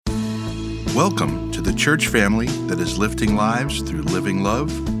Welcome to the church family that is lifting lives through living love,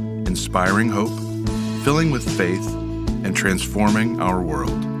 inspiring hope, filling with faith, and transforming our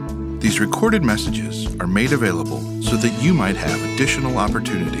world. These recorded messages are made available so that you might have additional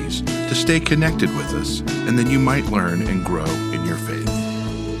opportunities to stay connected with us and that you might learn and grow in your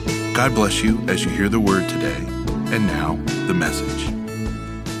faith. God bless you as you hear the word today. And now, the message.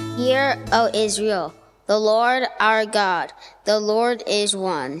 Hear, O Israel, the Lord our God, the Lord is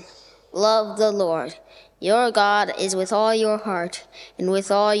one. Love the Lord. Your God is with all your heart and with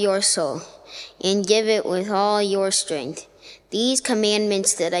all your soul, and give it with all your strength. These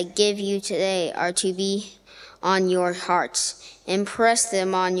commandments that I give you today are to be on your hearts. Impress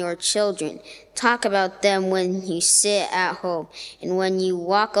them on your children. Talk about them when you sit at home and when you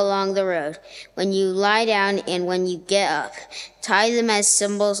walk along the road, when you lie down and when you get up. Tie them as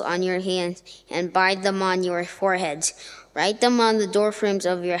symbols on your hands and bind them on your foreheads. Write them on the doorframes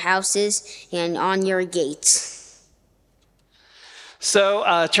of your houses and on your gates.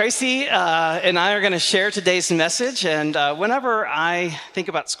 So Tracy and I are going to share today's message. And whenever I think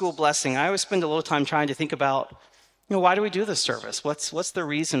about school blessing, I always spend a little time trying to think about, why do we do this service? What's the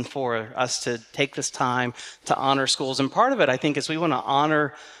reason for us to take this time to honor schools? And part of it, I think, is we want to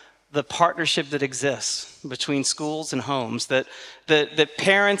honor the partnership that exists between schools and homes, that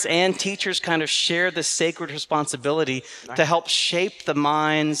parents and teachers kind of share the sacred responsibility to help shape the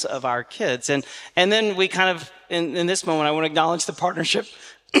minds of our kids. And then we kind of, in this moment, I want to acknowledge the partnership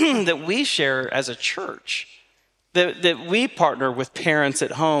that we share as a church, that we partner with parents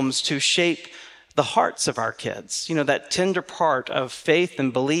at homes to shape the hearts of our kids, that tender part of faith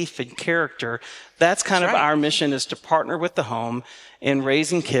and belief and character. That's kind of our mission, is to partner with the home in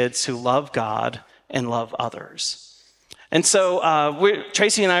raising kids who love God and love others. And so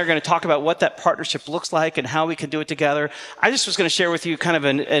Tracy and I are going to talk about what that partnership looks like and how we can do it together. I just was going to share with you kind of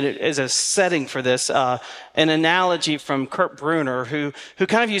as a setting for this, an analogy from Kurt Bruner, who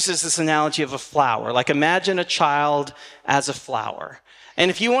kind of uses this analogy of a flower. Like, imagine a child as a flower. And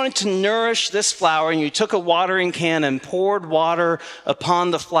if you wanted to nourish this flower and you took a watering can and poured water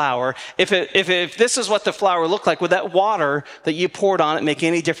upon the flower, if this is what the flower looked like, would that water that you poured on it make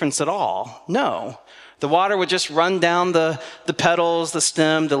any difference at all? No. The water would just run down the petals, the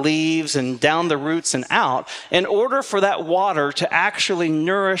stem, the leaves, and down the roots and out. In order for that water to actually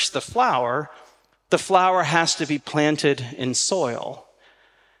nourish the flower has to be planted in soil.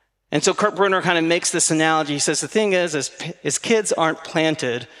 And so Kurt Bruner kind of makes this analogy. He says the thing is kids aren't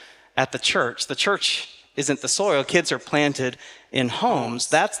planted at the church. The church isn't the soil. Kids are planted in homes.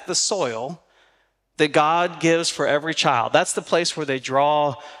 That's the soil that God gives for every child. That's the place where they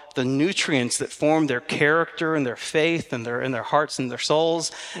draw the nutrients that form their character and their faith and their hearts and their souls.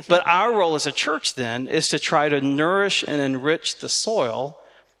 But our role as a church then is to try to nourish and enrich the soil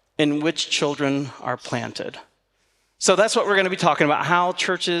in which children are planted. So that's what we're going to be talking about, how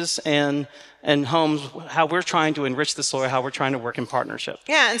churches and homes, how we're trying to enrich the soil, how we're trying to work in partnership.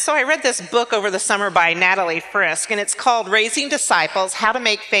 Yeah, and so I read this book over the summer by Natalie Frisk, and it's called Raising Disciples, How to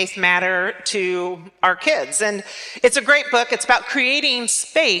Make Faith Matter to Our Kids. And it's a great book. It's about creating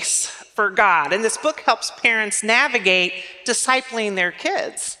space for God. And this book helps parents navigate discipling their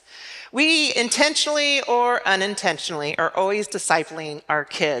kids. We intentionally or unintentionally are always discipling our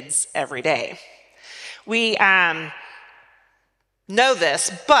kids every day. We know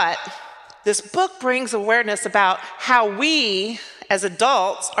this, but this book brings awareness about how we, as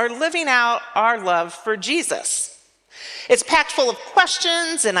adults, are living out our love for Jesus. It's packed full of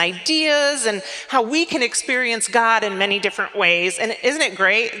questions and ideas and how we can experience God in many different ways. And isn't it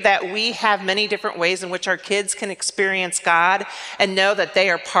great that we have many different ways in which our kids can experience God and know that they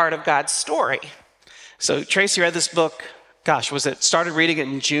are part of God's story? So Tracy read this book. Started reading it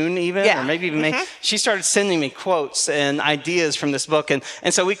in June even? Yeah. Or maybe even May. She started sending me quotes and ideas from this book. And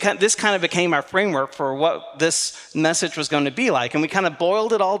so this kind of became our framework for what this message was going to be like. And we kind of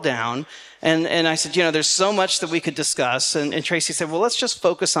boiled it all down. And I said, there's so much that we could discuss. And Tracy said, well, let's just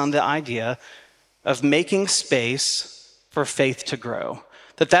focus on the idea of making space for faith to grow.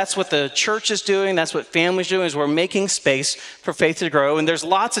 That's what the church is doing, that's what families are doing, is we're making space for faith to grow. And there's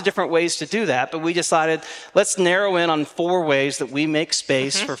lots of different ways to do that, but we decided let's narrow in on 4 ways that we make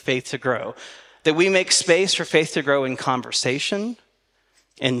space for faith to grow. That we make space for faith to grow in conversation,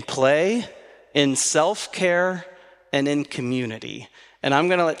 in play, in self-care, and in community. And I'm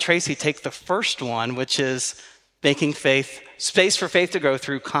going to let Tracy take the first one, which is making space for faith to grow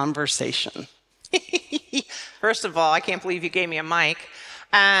through conversation. First of all, I can't believe you gave me a mic.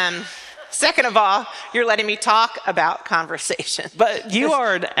 Second of all, you're letting me talk about conversation. But you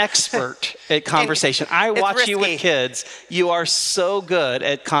are an expert at conversation. I watch you with kids. You are so good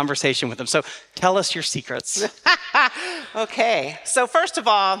at conversation with them. So tell us your secrets. Okay. So first of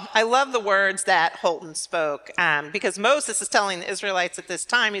all, I love the words that Holton spoke because Moses is telling the Israelites at this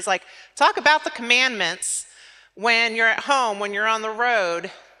time, he's like, talk about the commandments when you're at home, when you're on the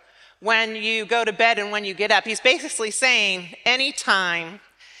road, when you go to bed, and when you get up. He's basically saying anytime,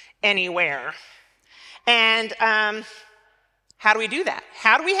 anywhere. And how do we do that?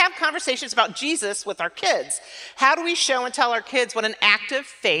 How do we have conversations about Jesus with our kids? How do we show and tell our kids what an active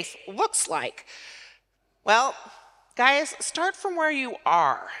faith looks like? Well, guys, start from where you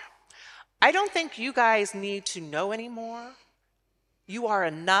are. I don't think you guys need to know anymore. You are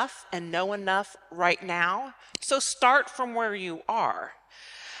enough and know enough right now. So start from where you are.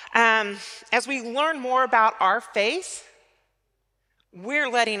 As we learn more about our faith, we're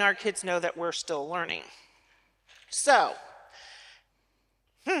letting our kids know that we're still learning. So,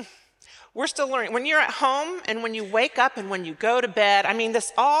 we're still learning. When you're at home and when you wake up and when you go to bed, I mean,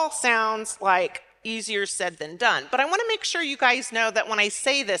 this all sounds like easier said than done. But I want to make sure you guys know that when I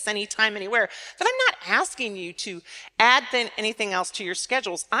say this anytime, anywhere, that I'm not asking you to add anything else to your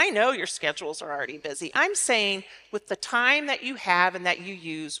schedules. I know your schedules are already busy. I'm saying with the time that you have and that you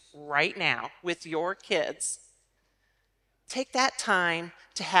use right now with your kids, take that time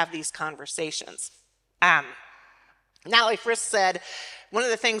to have these conversations. Natalie Frisk said, one of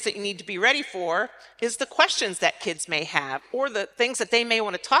the things that you need to be ready for is the questions that kids may have or the things that they may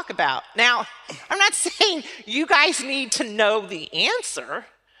want to talk about. Now, I'm not saying you guys need to know the answer.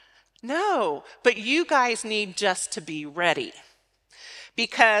 No, but you guys need just to be ready.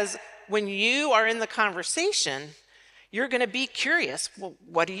 Because when you are in the conversation, you're going to be curious. Well,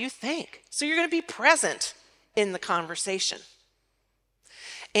 what do you think? So you're going to be present in the conversation.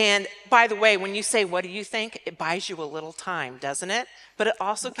 And by the way, when you say, what do you think? It buys you a little time, doesn't it? But it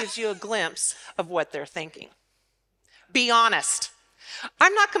also gives you a glimpse of what they're thinking. Be honest.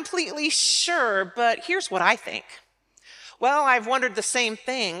 I'm not completely sure, but here's what I think. Well, I've wondered the same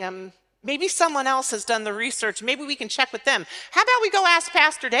thing. Maybe someone else has done the research. Maybe we can check with them. How about we go ask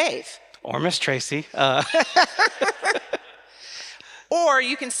Pastor Dave? Or Miss Tracy. Or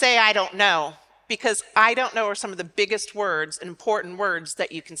you can say, I don't know. Because I don't know are some of the biggest words and important words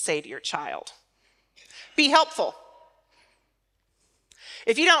that you can say to your child. Be helpful.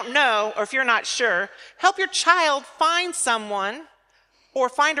 If you don't know or if you're not sure, help your child find someone or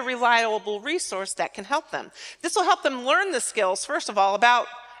find a reliable resource that can help them. This will help them learn the skills, first of all, about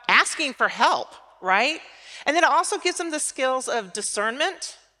asking for help, right? And then it also gives them the skills of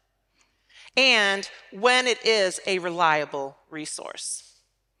discernment and when it is a reliable resource.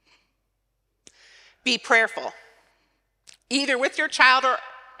 Be prayerful. Either with your child or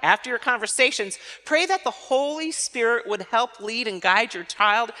after your conversations, pray that the Holy Spirit would help lead and guide your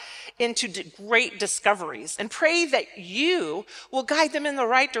child into great discoveries. And pray that you will guide them in the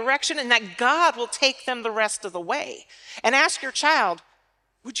right direction and that God will take them the rest of the way. And ask your child,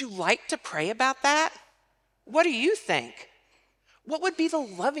 would you like to pray about that? What do you think? What would be the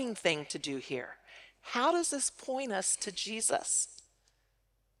loving thing to do here? How does this point us to Jesus?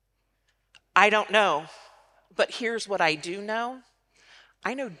 I don't know, but here's what I do know.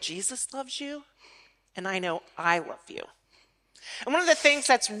 I know Jesus loves you, and I know I love you. And one of the things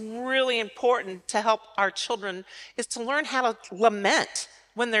that's really important to help our children is to learn how to lament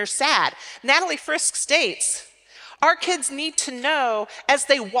when they're sad. Natalie Frisk states, our kids need to know as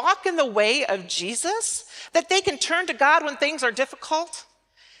they walk in the way of Jesus that they can turn to God when things are difficult,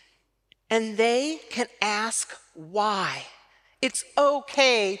 and they can ask why. It's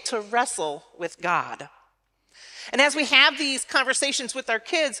okay to wrestle with God. And as we have these conversations with our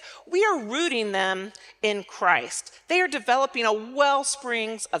kids, we are rooting them in Christ. They are developing a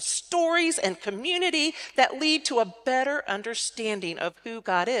wellspring of stories and community that lead to a better understanding of who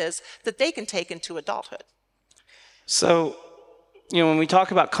God is that they can take into adulthood. So, when we talk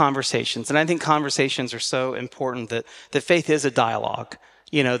about conversations, and I think conversations are so important that faith is a dialogue.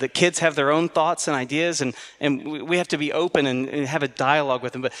 That kids have their own thoughts and ideas, and we have to be open and have a dialogue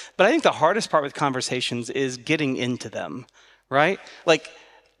with them. But I think the hardest part with conversations is getting into them, right? Like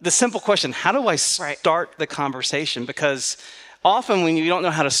the simple question, how do I start the conversation? Because often when you don't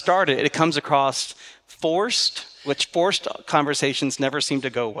know how to start it, it comes across forced, which forced conversations never seem to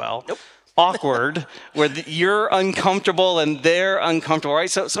go well. Nope. Awkward, where you're uncomfortable and they're uncomfortable, right?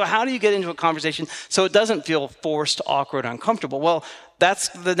 So how do you get into a conversation so it doesn't feel forced, awkward, uncomfortable? Well, that's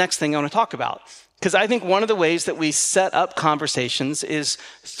the next thing I want to talk about. Because I think one of the ways that we set up conversations is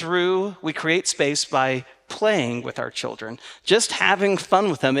we create space by playing with our children, just having fun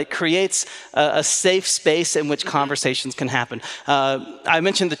with them. It creates a safe space in which conversations can happen. I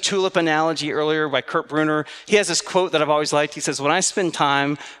mentioned the tulip analogy earlier by Kurt Bruner. He has this quote that I've always liked. He says, "When I spend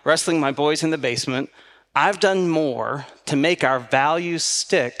time wrestling my boys in the basement, I've done more to make our values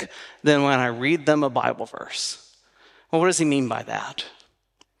stick than when I read them a Bible verse." Well, what does he mean by that?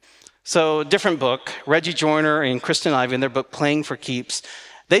 So, different book, Reggie Joyner and Kristen Ivey, in their book, Playing for Keeps,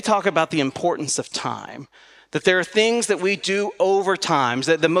 they talk about the importance of time, that there are things that we do over time.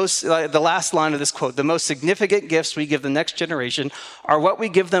 That the last line of this quote, the most significant gifts we give the next generation are what we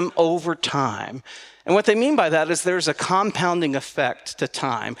give them over time. And what they mean by that is there's a compounding effect to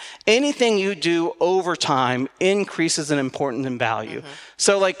time. Anything you do over time increases in importance and value.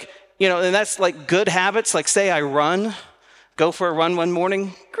 So and that's like good habits, like say I run, go for a run one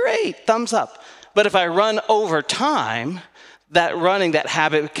morning, great, thumbs up. But if I run over time, that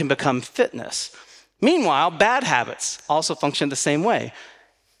habit can become fitness. Meanwhile, bad habits also function the same way.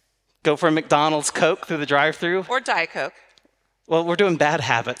 Go for a McDonald's Coke through the drive-thru. Or Diet Coke. Well, we're doing bad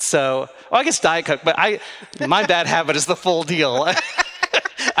habits, so, I guess Diet Coke, but my bad habit is the full deal.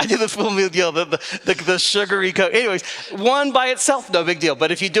 I do the full meal deal, the sugary Coke. Anyways, one by itself, no big deal.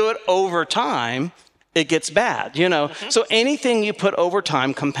 But if you do it over time, it gets bad, So anything you put over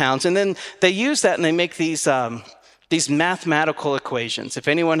time compounds. And then they use that and they make these mathematical equations. If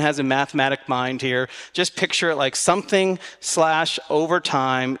anyone has a mathematic mind here, just picture it like something / over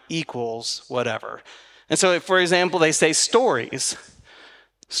time equals whatever. And so, for example, they say stories.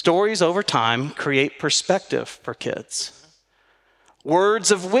 Stories over time create perspective for kids.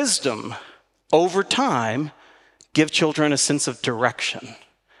 Words of wisdom over time give children a sense of direction.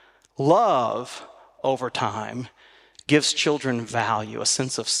 Love over time gives children value, a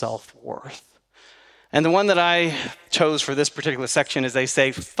sense of self-worth. And the one that I chose for this particular section is they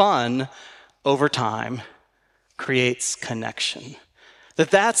say fun over time creates connection.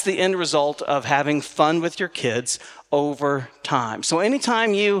 That's the end result of having fun with your kids over time. So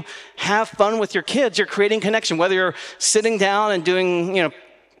anytime you have fun with your kids, you're creating connection, whether you're sitting down and doing,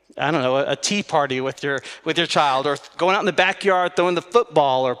 a tea party with your child, or going out in the backyard throwing the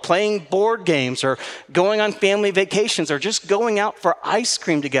football, or playing board games, or going on family vacations, or just going out for ice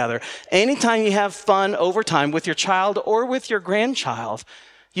cream together. Anytime you have fun over time with your child or with your grandchild,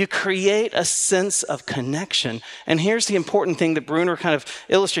 you create a sense of connection. And here's the important thing that Bruner kind of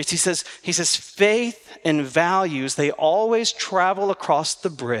illustrates. He says, faith and values, they always travel across the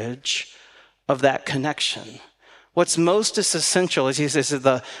bridge of that connection. What's most essential is, he says,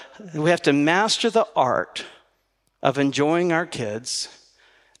 we have to master the art of enjoying our kids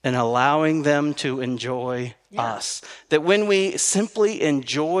and allowing them to enjoy us. That when we simply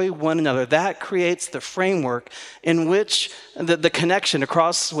enjoy one another, that creates the framework in which the connection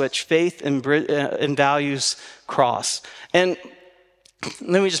across which faith and values cross. And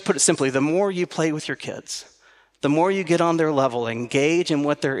let me just put it simply, the more you play with your kids, the more you get on their level, engage in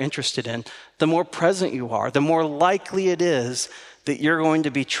what they're interested in, the more present you are, the more likely it is that you're going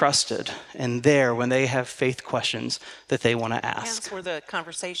to be trusted and there when they have faith questions that they want to ask. That's where the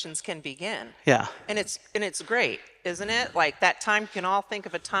conversations can begin. Yeah. And it's great, isn't it? Like that time, you can all think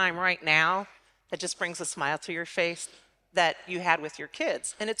of a time right now that just brings a smile to your face that you had with your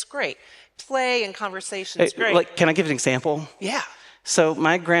kids. And it's great. Play and conversation is great. Can I give an example? Yeah. So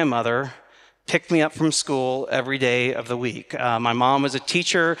my grandmother picked me up from school every day of the week. My mom was a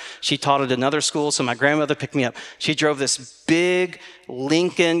teacher. She taught at another school, so my grandmother picked me up. She drove this big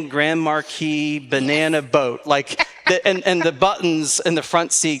Lincoln Grand Marquis banana boat, and the buttons in the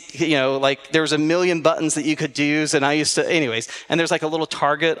front seat, there was a million buttons that you could use, and I used to, anyways, and there's like a little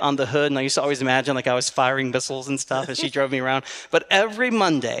target on the hood, and I used to always imagine I was firing missiles and stuff as she drove me around. But every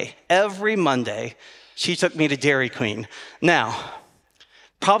Monday, she took me to Dairy Queen. Now,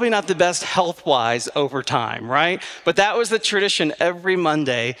 probably not the best health-wise over time, right? But that was the tradition every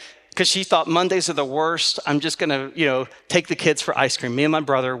Monday, because she thought Mondays are the worst. I'm just going to, take the kids for ice cream. Me and my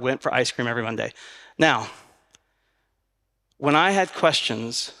brother went for ice cream every Monday. Now, when I had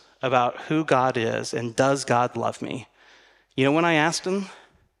questions about who God is and does God love me, when I asked him?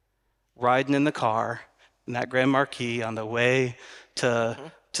 Riding in the car in that Grand Marquis on the way to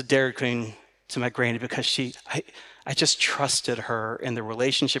Dairy Queen to my granny, because I just trusted her in the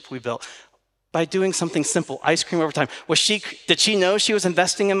relationship we built by doing something simple, ice cream over time. Did she know she was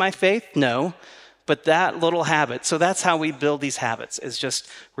investing in my faith? No, but that little habit. So that's how we build these habits, is just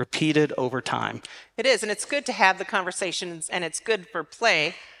repeated over time. It is, and it's good to have the conversations, and it's good for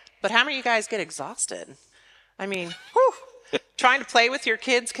play, but how many of you guys get exhausted? I mean, trying to play with your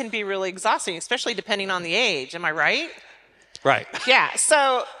kids can be really exhausting, especially depending on the age. Am I right? Right. Yeah,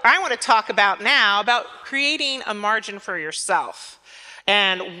 so I want to talk about now about creating a margin for yourself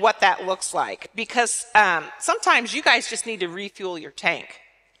and what that looks like. Because sometimes you guys just need to refuel your tank,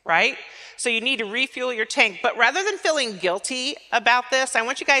 right? So you need to refuel your tank. But rather than feeling guilty about this, I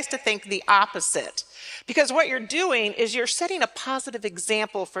want you guys to think the opposite. Because what you're doing is you're setting a positive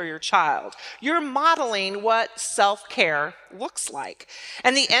example for your child. You're modeling what self-care looks like.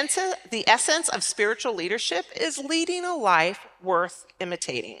 And the essence of spiritual leadership is leading a life worth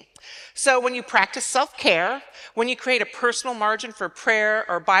imitating. So when you practice self-care, when you create a personal margin for prayer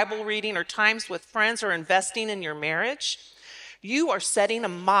or Bible reading or times with friends or investing in your marriage, you are setting a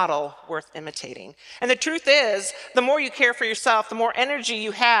model worth imitating. And the truth is, the more you care for yourself, the more energy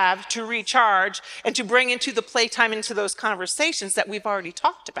you have to recharge and to bring into the playtime, into those conversations that we've already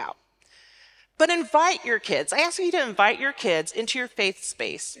talked about. But invite your kids. I ask you to invite your kids into your faith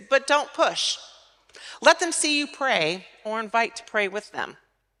space, but don't push. Let them see you pray or invite to pray with them.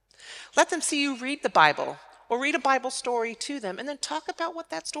 Let them see you read the Bible or read a Bible story to them and then talk about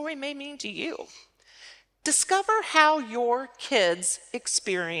what that story may mean to you. Discover how your kids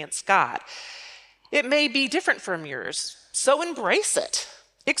experience God. It may be different from yours, so embrace it.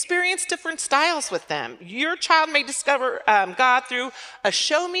 Experience different styles with them. Your child may discover God through a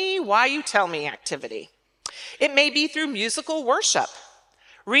show me why you tell me activity. It may be through musical worship,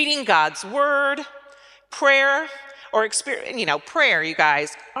 reading God's word, prayer, or prayer, you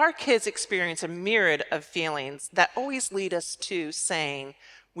guys. Our kids experience a myriad of feelings that always lead us to saying,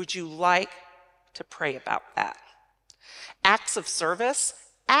 would you like to pray about that? Acts of service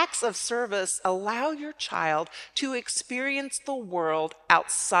allow your child to experience the world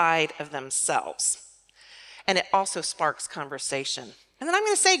outside of themselves. And it also sparks conversation. And then I'm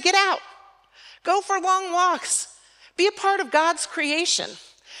going to say, get out. Go for long walks. Be a part of God's creation.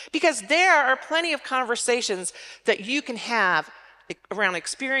 Because there are plenty of conversations that you can have around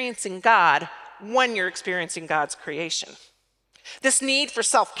experiencing God when you're experiencing God's creation. This need for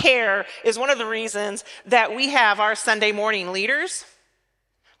self-care is one of the reasons that we have our Sunday morning leaders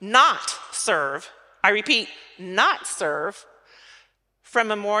not serve, I repeat, not serve from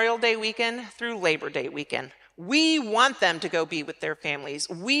Memorial Day weekend through Labor Day weekend. We want them to go be with their families.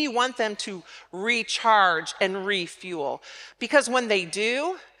 We want them to recharge and refuel. Because when they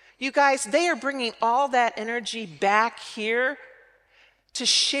do, you guys, they are bringing all that energy back here to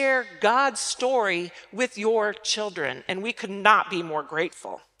share God's story with your children. And we could not be more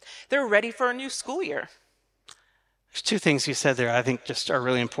grateful. They're ready for a new school year. There's two things you said there I think just are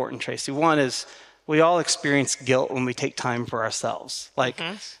really important, Tracy. One is we all experience guilt when we take time for ourselves. Like,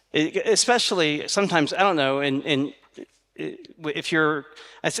 especially sometimes, I don't know, if you're,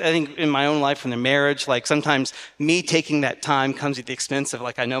 I think in my own life in a marriage, like sometimes me taking that time comes at the expense of,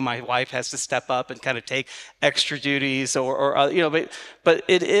 like, I know my wife has to step up and kind of take extra duties but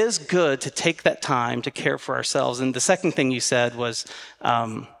it is good to take that time to care for ourselves. And the second thing you said was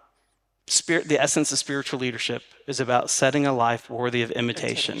the essence of spiritual leadership is about setting a life worthy of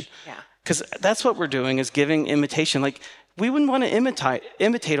imitation. Yeah. Because that's what we're doing, is giving imitation. Like, we wouldn't want to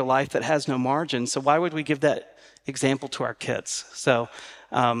imitate a life that has no margin. So why would we give that example to our kids? So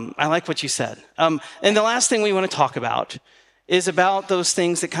I like what you said. And the last thing we want to talk about is about those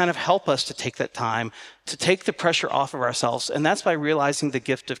things that kind of help us to take that time, to take the pressure off of ourselves. And that's by realizing the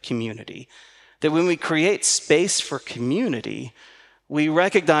gift of community. That when we create space for community, we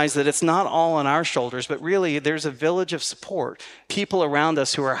recognize that it's not all on our shoulders, but really there's a village of support, people around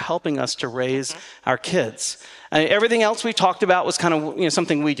us who are helping us to raise our kids. Everything else we talked about was kind of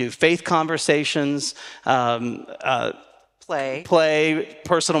something we do: faith conversations, play,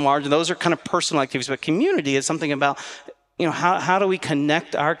 personal margin. Those are kind of personal activities. But community is something about how do we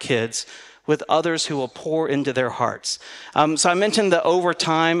connect our kids with others who will pour into their hearts. So I mentioned the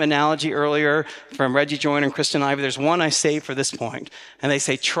overtime analogy earlier from Reggie Joyner and Kristen Ivey. There's one I saved for this point, and they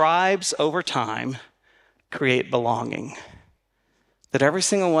say tribes over time create belonging. That every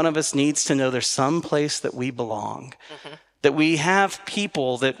single one of us needs to know there's some place that we belong. That we have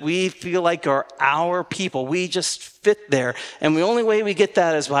people that we feel like are our people. We just fit there. And the only way we get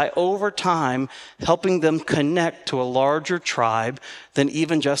that is by, over time, helping them connect to a larger tribe than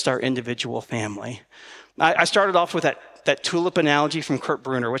even just our individual family. I started off with that tulip analogy from Kurt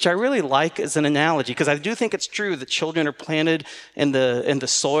Brunner, which I really like as an analogy, because I do think it's true that children are planted in the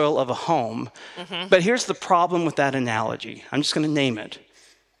soil of a home. But here's the problem with that analogy. I'm just going to name it.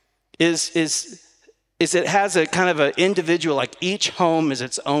 Is is it has a kind of an individual, like each home is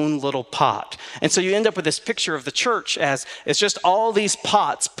its own little pot. And so you end up with this picture of the church as it's just all these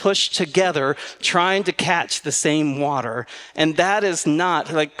pots pushed together trying to catch the same water. And that is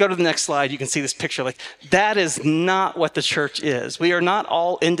not, like, go to the next slide, you can see this picture. Like, that is not what the church is. We are not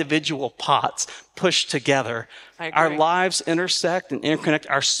all individual pots pushed together. Our lives intersect and interconnect.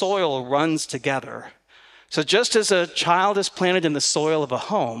 Our soil runs together. So just as a child is planted in the soil of a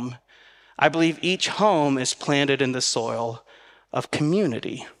home, I believe each home is planted in the soil of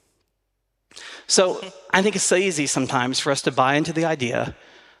community. So I think it's so easy sometimes for us to buy into the idea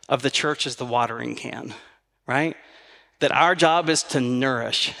of the church as the watering can, right? That our job is to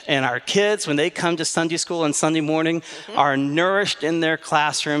nourish. And our kids, when they come to Sunday school on Sunday morning, are nourished in their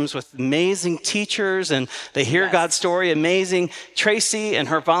classrooms with amazing teachers, and they hear God's story, amazing. Tracy and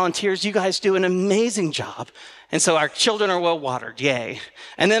her volunteers, you guys do an amazing job. And so our children are well watered, yay.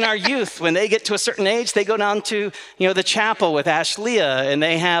 And then our youth, when they get to a certain age, they go down to, the chapel with Ashleah, and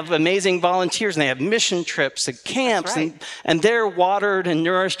they have amazing volunteers, and they have mission trips and camps, and they're watered and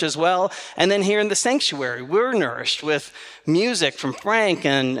nourished as well. And then here in the sanctuary, we're nourished with music from Frank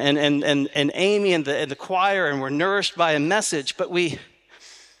and Amy and the choir, and we're nourished by a message, but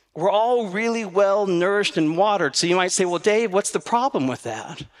we're all really well nourished and watered. So you might say, well, Dave, what's the problem with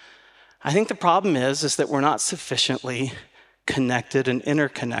that? I think the problem is that we're not sufficiently connected and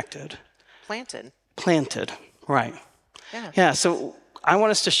interconnected. Planted, right. Yeah, so I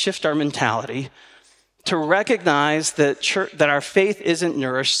want us to shift our mentality to recognize that our faith isn't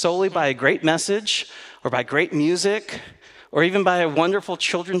nourished solely by a great message or by great music or even by a wonderful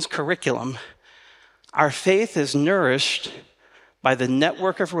children's curriculum. Our faith is nourished by the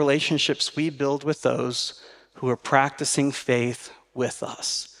network of relationships we build with those who are practicing faith with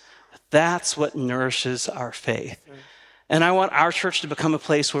us. That's what nourishes our faith. And I want our church to become a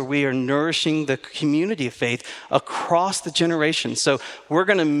place where we are nourishing the community of faith across the generations. So we're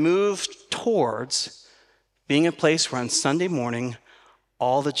going to move towards being a place where on Sunday morning,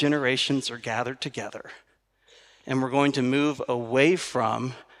 all the generations are gathered together. And we're going to move away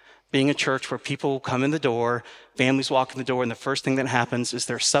from being a church where people come in the door, families walk in the door, and the first thing that happens is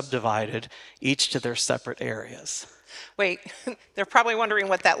they're subdivided, each to their separate areas. Wait, they're probably wondering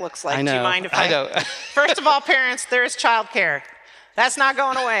what that looks like. I know. Do you mind if I know. First of all, parents, there is childcare. That's not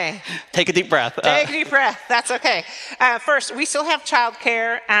going away. Take a deep breath. Take a deep breath. That's okay. First, we still have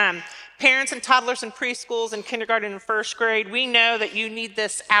childcare. Parents and toddlers in preschools and kindergarten and first grade, we know that you need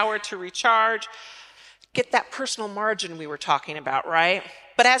this hour to recharge. Get that personal margin we were talking about, right?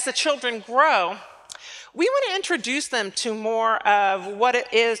 But as the children grow, we want to introduce them to more of what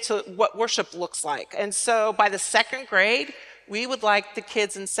it is, to what worship looks like. And so by the second grade, we would like the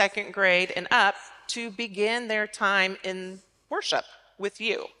kids in second grade and up to begin their time in worship with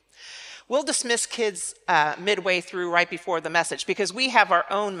you. We'll dismiss kids midway through, right before the message, because we have our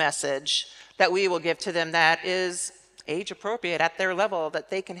own message that we will give to them that is age appropriate at their level, that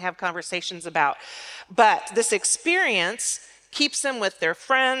they can have conversations about. But this experience keeps them with their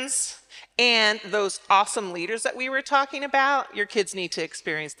friends, and those awesome leaders that we were talking about, your kids need to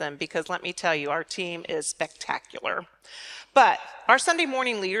experience them, because let me tell you, our team is spectacular. But our Sunday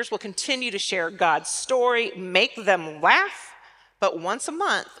morning leaders will continue to share God's story, make them laugh, but once a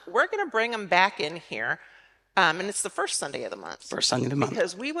month, we're going to bring them back in here, and it's the first Sunday of the month. First Sunday of the month.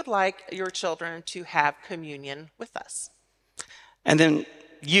 Because we would like your children to have communion with us. And then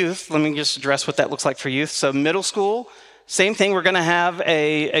youth, let me just address what that looks like for youth. So middle school, same thing. We're going to have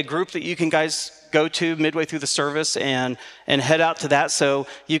a group that you can guys go to midway through the service and head out to that so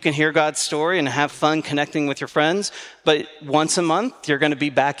you can hear God's story and have fun connecting with your friends. But once a month, you're going to be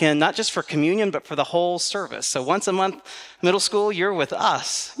back in, not just for communion, but for the whole service. So once a month, middle school, you're with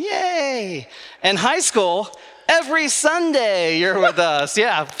us. Yay! And high school, every Sunday you're with us.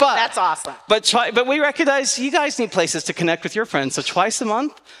 Yeah, but that's awesome. But we recognize you guys need places to connect with your friends. So twice a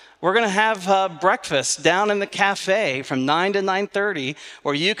month, we're going to have breakfast down in the cafe from 9 to 9:30,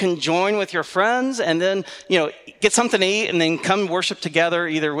 where you can join with your friends and then, get something to eat and then come worship together,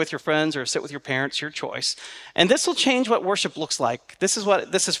 either with your friends or sit with your parents, your choice. And this will change what worship looks like. This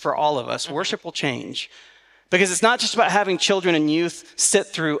is for all of us. Mm-hmm. Worship will change. Because it's not just about having children and youth sit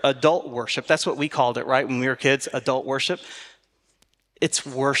through adult worship. That's what we called it, right? When we were kids, adult worship. It's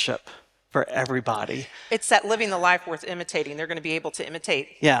worship for everybody. It's that living the life worth imitating. They're going to be able to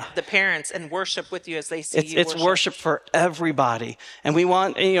imitate the parents and worship with you as they see you worship. It's worship for everybody. And we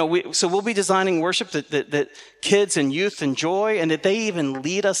want, so we'll be designing worship that kids and youth enjoy, and that they even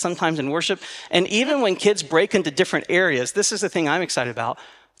lead us sometimes in worship. And even when kids break into different areas, this is the thing I'm excited about.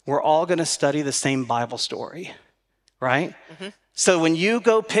 We're all going to study the same Bible story, right? Mm-hmm. So when you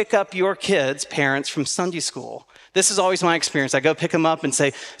go pick up your kids, parents, from Sunday school, this is always my experience. I go pick them up and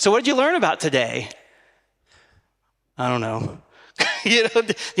say, so what did you learn about today? I don't know.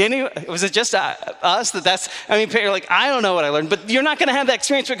 Was it just us you're like, I don't know what I learned, but you're not going to have that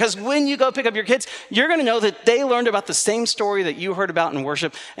experience, because when you go pick up your kids, you're going to know that they learned about the same story that you heard about in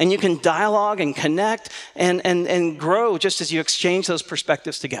worship, and you can dialogue and connect and grow just as you exchange those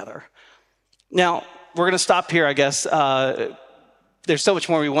perspectives together. Now, we're going to stop here, I guess. There's so much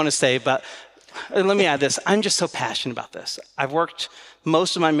more we want to say, but let me add this. I'm just so passionate about this. I've worked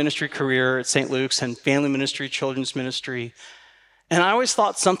most of my ministry career at St. Luke's and family ministry, children's ministry, and I always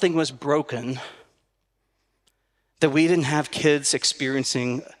thought something was broken, that we didn't have kids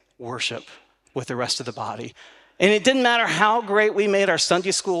experiencing worship with the rest of the body. And it didn't matter how great we made our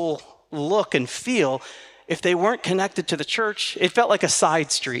Sunday school look and feel, if they weren't connected to the church, it felt like a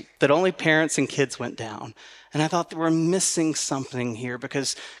side street that only parents and kids went down. And I thought that we're missing something here,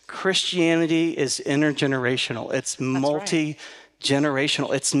 because Christianity is intergenerational. It's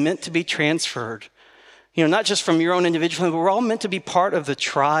multi-generational. It's meant to be transferred. Not just from your own individual, but we're all meant to be part of the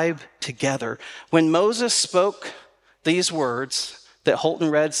tribe together. When Moses spoke these words that Holton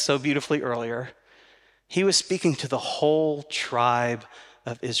read so beautifully earlier, he was speaking to the whole tribe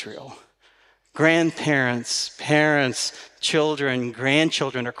of Israel. Grandparents, parents, children,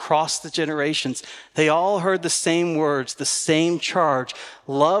 grandchildren, across the generations, they all heard the same words, the same charge.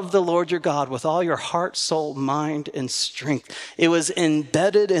 Love the Lord your God with all your heart, soul, mind, and strength. It was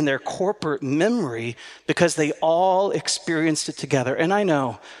embedded in their corporate memory because they all experienced it together. And I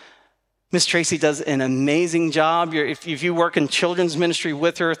know Miss Tracy does an amazing job. If you work in children's ministry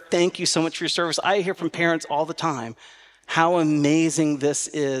with her, thank you so much for your service. I hear from parents all the time how amazing this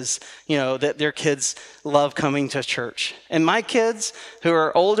is, that their kids love coming to church. And my kids, who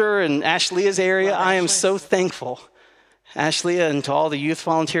are older in Ashlea's area, I am so thankful. Ashlea and to all the youth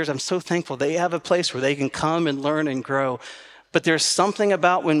volunteers, I'm so thankful they have a place where they can come and learn and grow. But there's something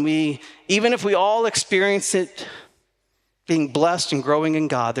about when even if we all experience it being blessed and growing in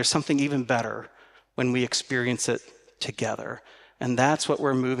God, there's something even better when we experience it together. And that's what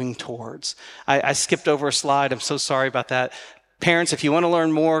we're moving towards. I skipped over a slide. I'm so sorry about that. Parents, if you want to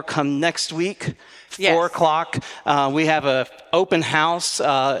learn more, come next week, 4 o'clock. We have an open house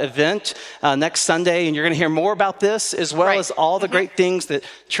event next Sunday, and you're going to hear more about this, as well as all the great things that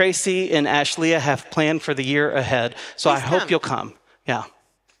Tracy and Ashlea have planned for the year ahead. So I hope you'll come. Yeah.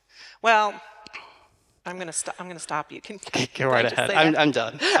 Well, I'm going to stop you. Go right ahead. I'm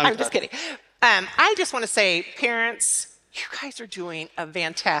done. I'm just kidding. I just want to say, parents, you guys are doing a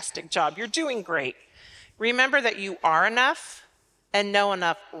fantastic job. You're doing great. Remember that you are enough and know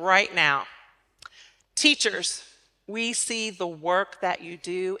enough right now. Teachers, we see the work that you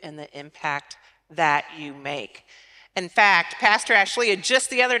do and the impact that you make. In fact, Pastor Ashlea just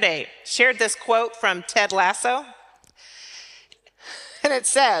the other day shared this quote from Ted Lasso. And it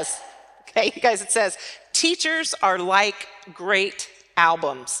says, it says, teachers are like great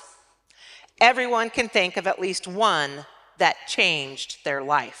albums. Everyone can think of at least one that changed their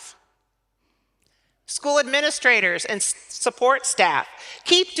life. School administrators and support staff,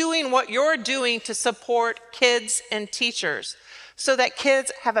 keep doing what you're doing to support kids and teachers so that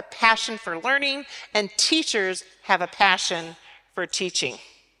kids have a passion for learning and teachers have a passion for teaching.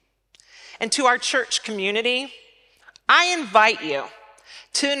 And to our church community, I invite you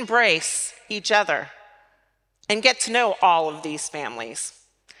to embrace each other and get to know all of these families.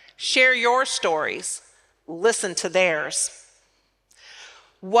 Share your stories. Listen to theirs.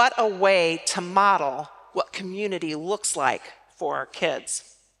 What a way to model what community looks like for our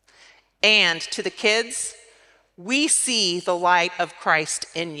kids. And to the kids, we see the light of Christ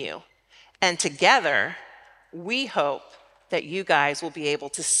in you. And together, we hope that you guys will be able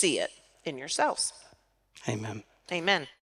to see it in yourselves. Amen. Amen.